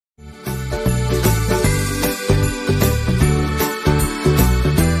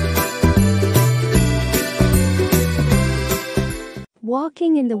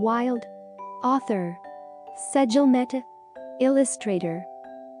Walking in the Wild. Author Sejal Mehta. Illustrator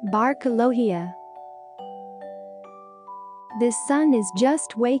Barkha Lohia. The sun is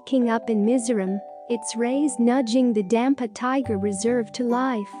just waking up in Mizoram, its rays nudging the Dampa Tiger Reserve to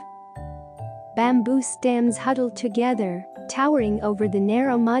life. Bamboo stems huddle together, towering over the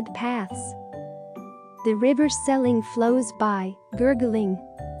narrow mud paths. The River Seling flows by, gurgling.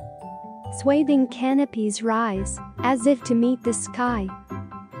 Swathing canopies rise, as if to meet the sky.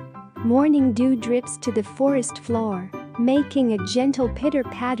 Morning dew drips to the forest floor, making a gentle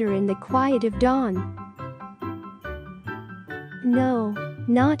pitter-patter in the quiet of dawn. No,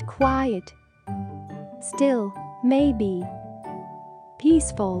 not quiet. Still, maybe.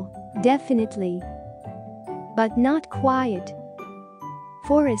 Peaceful, definitely. But not quiet.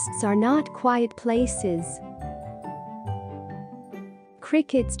 Forests are not quiet places.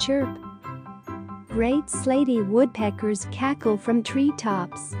 Crickets chirp. Great slaty woodpeckers cackle from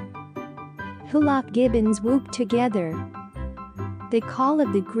treetops. Hoolock gibbons whoop together. The call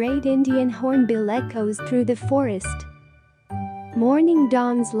of the great Indian hornbill echoes through the forest. Morning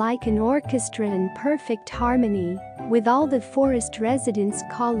dawns like an orchestra in perfect harmony, with all the forest residents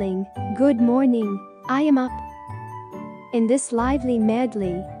calling, "Good morning, I am up." In this lively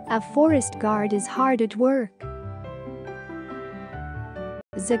medley, a forest guard is hard at work.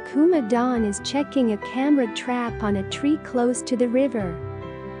 Zakuma Don is checking a camera trap on a tree close to the river.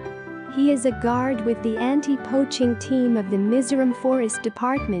 He is a guard with the anti-poaching team of the Mizoram Forest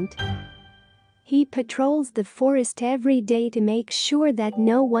Department. He patrols the forest every day to make sure that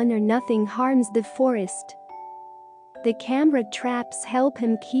no one or nothing harms the forest. The camera traps help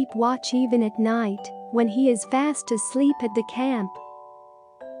him keep watch even at night, when he is fast asleep at the camp.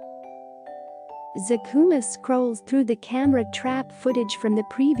 Zakuma scrolls through the camera trap footage from the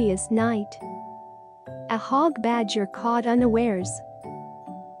previous night. A hog badger caught unawares.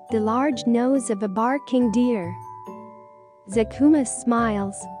 The large nose of a barking deer. Zakuma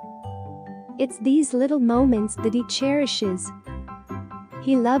smiles. It's these little moments that he cherishes.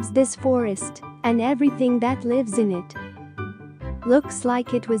 He loves this forest, and everything that lives in it. Looks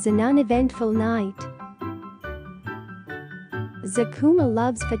like it was an uneventful night. Zakuma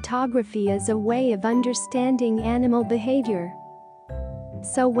loves photography as a way of understanding animal behavior.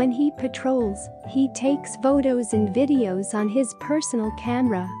 So when he patrols, he takes photos and videos on his personal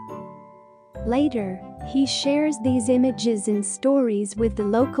camera. Later, he shares these images and stories with the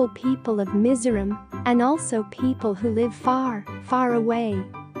local people of Mizoram, and also people who live far, far away.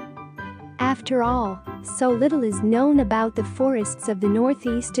 After all, so little is known about the forests of the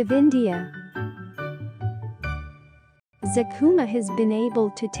northeast of India. Zakuma has been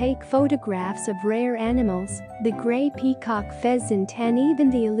able to take photographs of rare animals, the grey peacock pheasant and even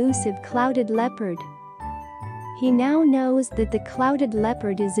the elusive clouded leopard. He now knows that the clouded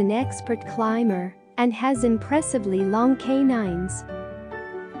leopard is an expert climber and has impressively long canines.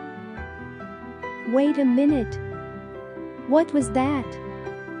 Wait a minute. What was that?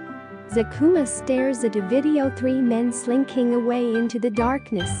 Zakuma stares at a video, 3 men slinking away into the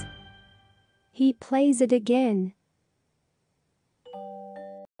darkness. He plays it again.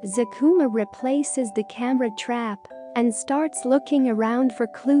 Zakuma replaces the camera trap and starts looking around for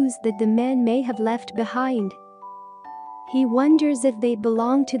clues that the men may have left behind. He wonders if they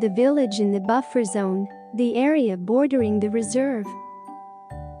belong to the village in the buffer zone, the area bordering the reserve.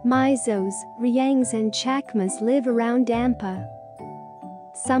 Mizos, Riangs and Chakmas live around Dampa.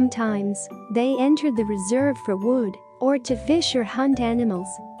 Sometimes, they enter the reserve for wood or to fish or hunt animals,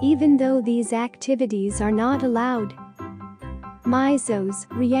 even though these activities are not allowed. Mizos,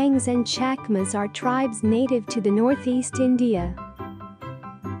 Riangs and Chakmas are tribes native to the northeast India.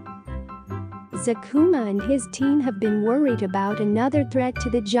 Zakuma and his team have been worried about another threat to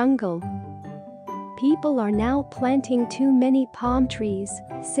the jungle. People are now planting too many palm trees,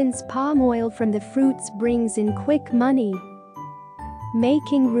 since palm oil from the fruits brings in quick money.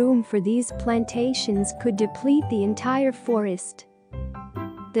 Making room for these plantations could deplete the entire forest.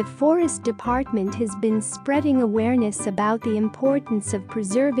 The Forest Department has been spreading awareness about the importance of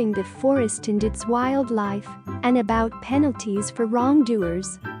preserving the forest and its wildlife, and about penalties for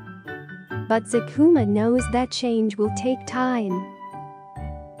wrongdoers. But Zakuma knows that change will take time.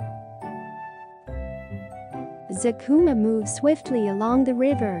 Zakuma moves swiftly along the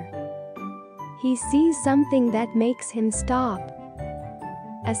river. He sees something that makes him stop.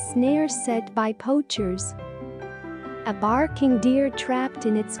 A snare set by poachers. A barking deer trapped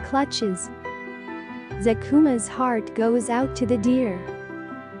in its clutches. Zakuma's heart goes out to the deer.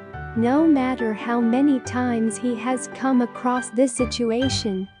 No matter how many times he has come across this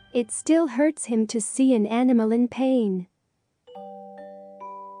situation, it still hurts him to see an animal in pain.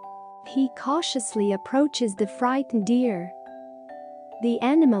 He cautiously approaches the frightened deer. The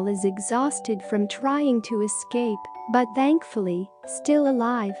animal is exhausted from trying to escape, but thankfully, still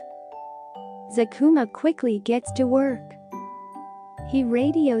alive. Zakuma quickly gets to work. He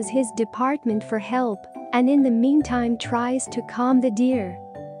radios his department for help, and in the meantime tries to calm the deer.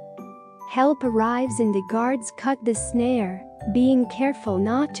 Help arrives and the guards cut the snare, being careful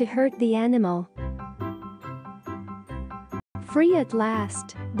not to hurt the animal. Free at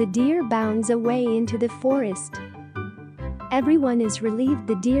last, the deer bounds away into the forest. Everyone is relieved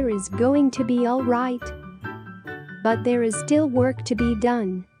the deer is going to be all right. But there is still work to be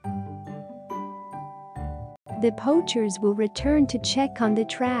done. The poachers will return to check on the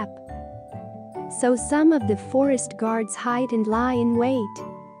trap. So some of the forest guards hide and lie in wait.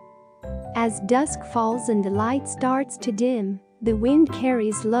 As dusk falls and the light starts to dim, the wind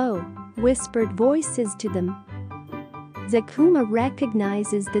carries low, whispered voices to them. Zakuma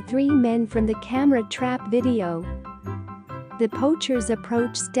recognizes the three men from the camera trap video. The poachers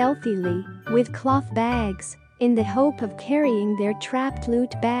approach stealthily, with cloth bags, in the hope of carrying their trapped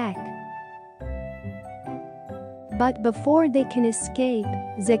loot back. But before they can escape,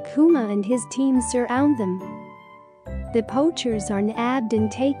 Zakuma and his team surround them. The poachers are nabbed and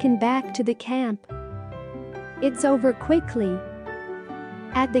taken back to the camp. It's over quickly.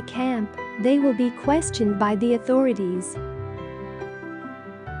 At the camp, they will be questioned by the authorities.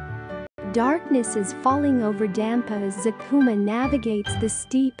 Darkness is falling over Dampa as Zakuma navigates the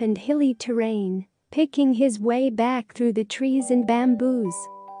steep and hilly terrain, picking his way back through the trees and bamboos.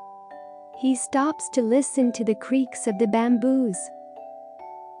 He stops to listen to the creaks of the bamboos.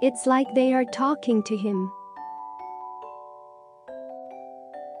 It's like they are talking to him.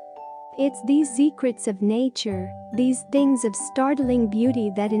 It's these secrets of nature, these things of startling beauty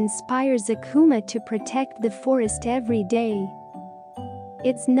that inspire Zakuma to protect the forest every day.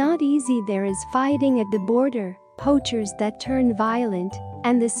 It's not easy. There is fighting at the border, poachers that turn violent,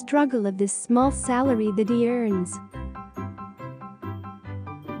 and the struggle of the small salary that he earns.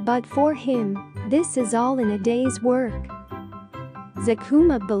 But for him, this is all in a day's work.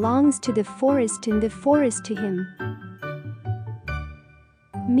 Zakuma belongs to the forest and the forest to him.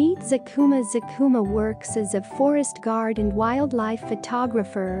 Meet Zakuma. Zakuma works as a forest guard and wildlife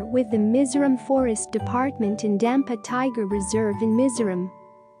photographer with the Mizoram Forest Department in Dampa Tiger Reserve in Mizoram.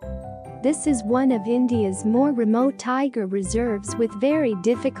 This is one of India's more remote tiger reserves with very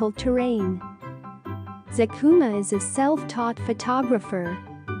difficult terrain. Zakuma is a self-taught photographer.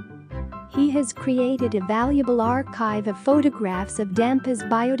 He has created a valuable archive of photographs of Dampa's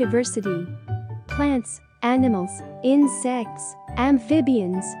biodiversity: plants, animals, insects,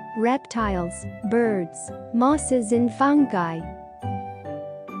 amphibians, reptiles, birds, mosses and fungi.